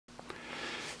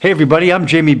Hey everybody, I'm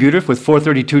Jamie Buturff with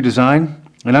 432 Design,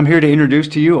 and I'm here to introduce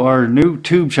to you our new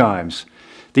tube chimes.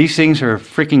 These things are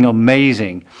freaking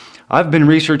amazing. I've been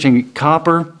researching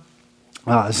copper,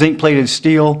 zinc-plated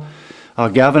steel,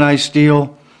 galvanized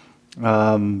steel,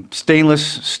 stainless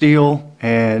steel,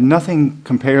 and nothing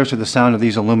compares to the sound of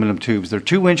these aluminum tubes. They're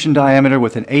 2-inch in diameter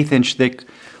with an 1/8 inch thick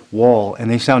wall,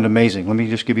 and they sound amazing. Let me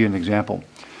just give you an example.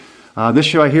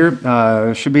 This right here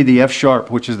should be the F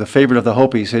sharp, which is the favorite of the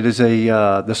Hopis. It is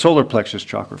the solar plexus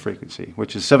chakra frequency,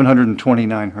 which is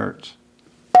 729 hertz.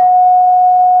 I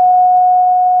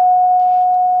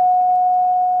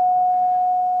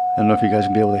don't know if you guys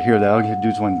can be able to hear that. I'll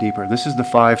do one deeper. This is the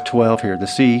 512 here, the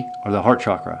C, or the heart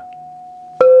chakra.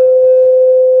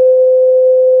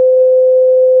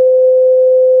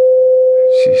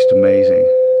 It's just amazing.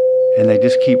 And they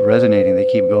just keep resonating. They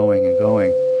keep going and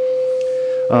going.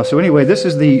 So anyway, this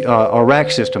is our rack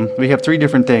system. We have 3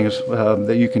 different things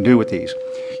that you can do with these.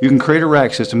 You can create a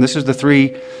rack system. This is the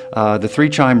three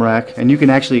chime rack, and you can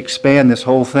actually expand this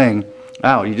whole thing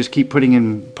out. You just keep putting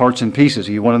in parts and pieces.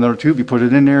 You want another tube, you put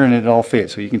it in there, and it all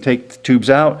fits. So you can take the tubes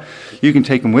out. You can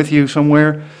take them with you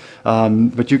somewhere,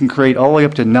 but you can create all the way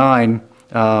up to 9.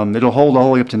 It'll hold all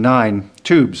the way up to 9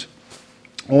 tubes.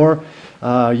 Or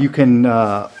you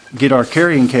can get our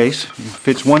carrying case. It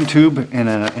fits 1 tube and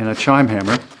a chime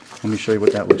hammer. Let me show you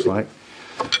what that looks like.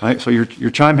 All right, so your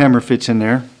chime hammer fits in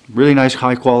there. Really nice,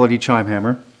 high quality chime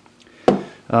hammer.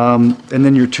 And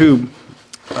then your tube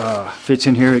fits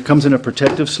in here. It comes in a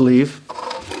protective sleeve,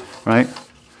 right?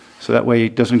 So that way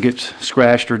it doesn't get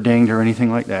scratched or dinged or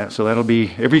anything like that. So that'll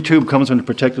be, every tube comes in a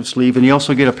protective sleeve, and you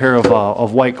also get a pair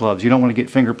of white gloves. You don't want to get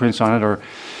fingerprints on it or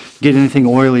get anything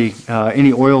oily,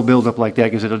 any oil buildup like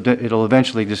that, because it'll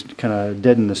eventually just kind of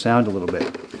deaden the sound a little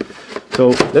bit.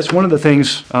 So that's one of the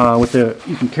things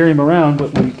you can carry them around,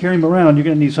 but when you carry them around, you're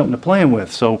going to need something to play them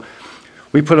with. So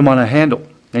we put them on a handle,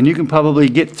 and you can probably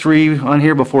get 3 on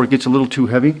here before it gets a little too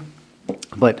heavy.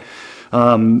 But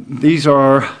these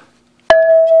are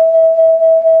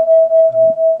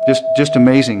just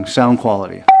amazing sound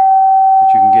quality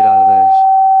that you can get out of these.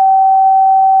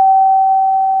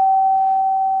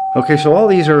 Okay, so all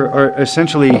these are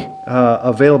essentially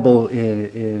available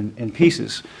in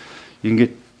pieces. You can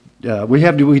get,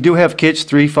 we do have kits,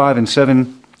 3, 5, and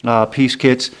 7 piece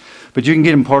kits, but you can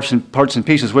get them parts and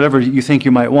pieces, whatever you think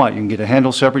you might want. You can get a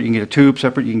handle separate, you can get a tube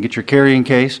separate, you can get your carrying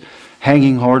case,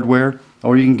 hanging hardware,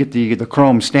 or you can get the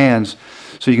chrome stands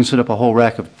so you can set up a whole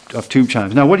rack of tube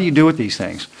chimes. Now, what do you do with these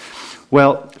things?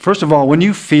 Well, first of all, when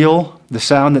you feel the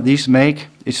sound that these make,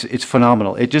 it's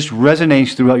phenomenal. It just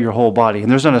resonates throughout your whole body, and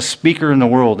there's not a speaker in the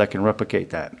world that can replicate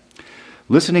that.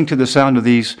 Listening to the sound of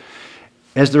these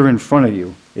as they're in front of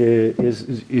you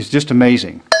is just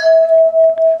amazing.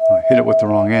 Oh, I hit it with the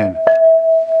wrong end.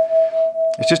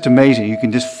 It's just amazing. You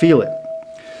can just feel it.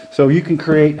 So you can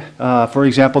create, for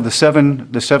example, the 7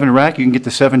 rack. You can get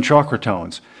the 7 chakra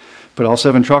tones. Put all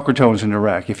 7 chakra tones in the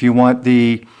rack. If you want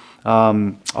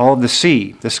all of the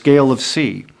C, the scale of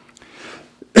C,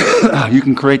 you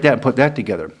can create that and put that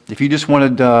together. If you just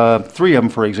wanted 3 of them,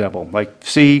 for example, like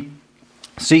C,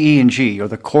 E, and G, or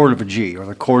the chord of a G, or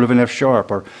the chord of an F sharp,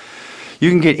 or you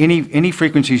can get any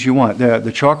frequencies you want.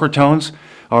 The chakra tones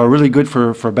are really good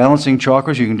for balancing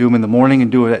chakras. You can do them in the morning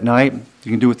and do it at night.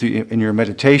 You can do it in your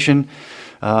meditation.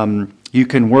 You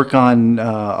can work on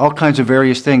all kinds of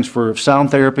various things for sound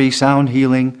therapy, sound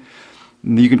healing.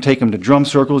 You can take them to drum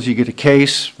circles. You get a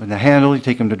case and a handle. You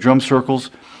take them to drum circles.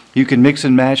 You can mix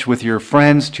and match with your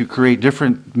friends to create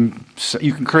different,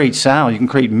 you can create sound, you can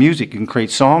create music, you can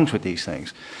create songs with these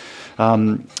things.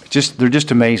 They're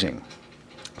just amazing.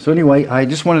 So anyway, I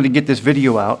just wanted to get this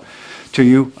video out to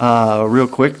you real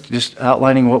quick, just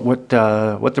outlining what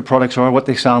the products are, what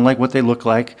they sound like, what they look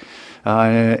like.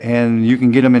 And you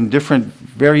can get them in different,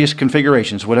 various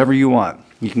configurations, whatever you want.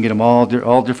 You can get them all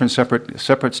different separate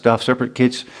stuff, separate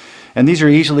kits. And these are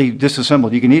easily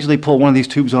disassembled. You can easily pull one of these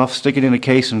tubes off, stick it in a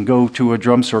case, and go to a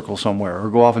drum circle somewhere, or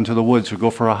go off into the woods, or go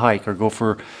for a hike, or go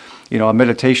for, a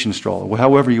meditation stroll, or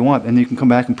however you want. And you can come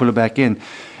back and put it back in.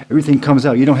 Everything comes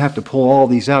out. You don't have to pull all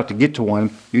these out to get to one.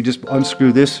 You just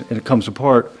unscrew this, and it comes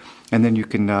apart, and then you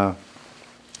can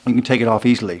take it off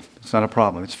easily. It's not a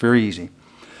problem. It's very easy.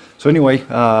 So anyway,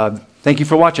 thank you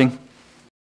for watching.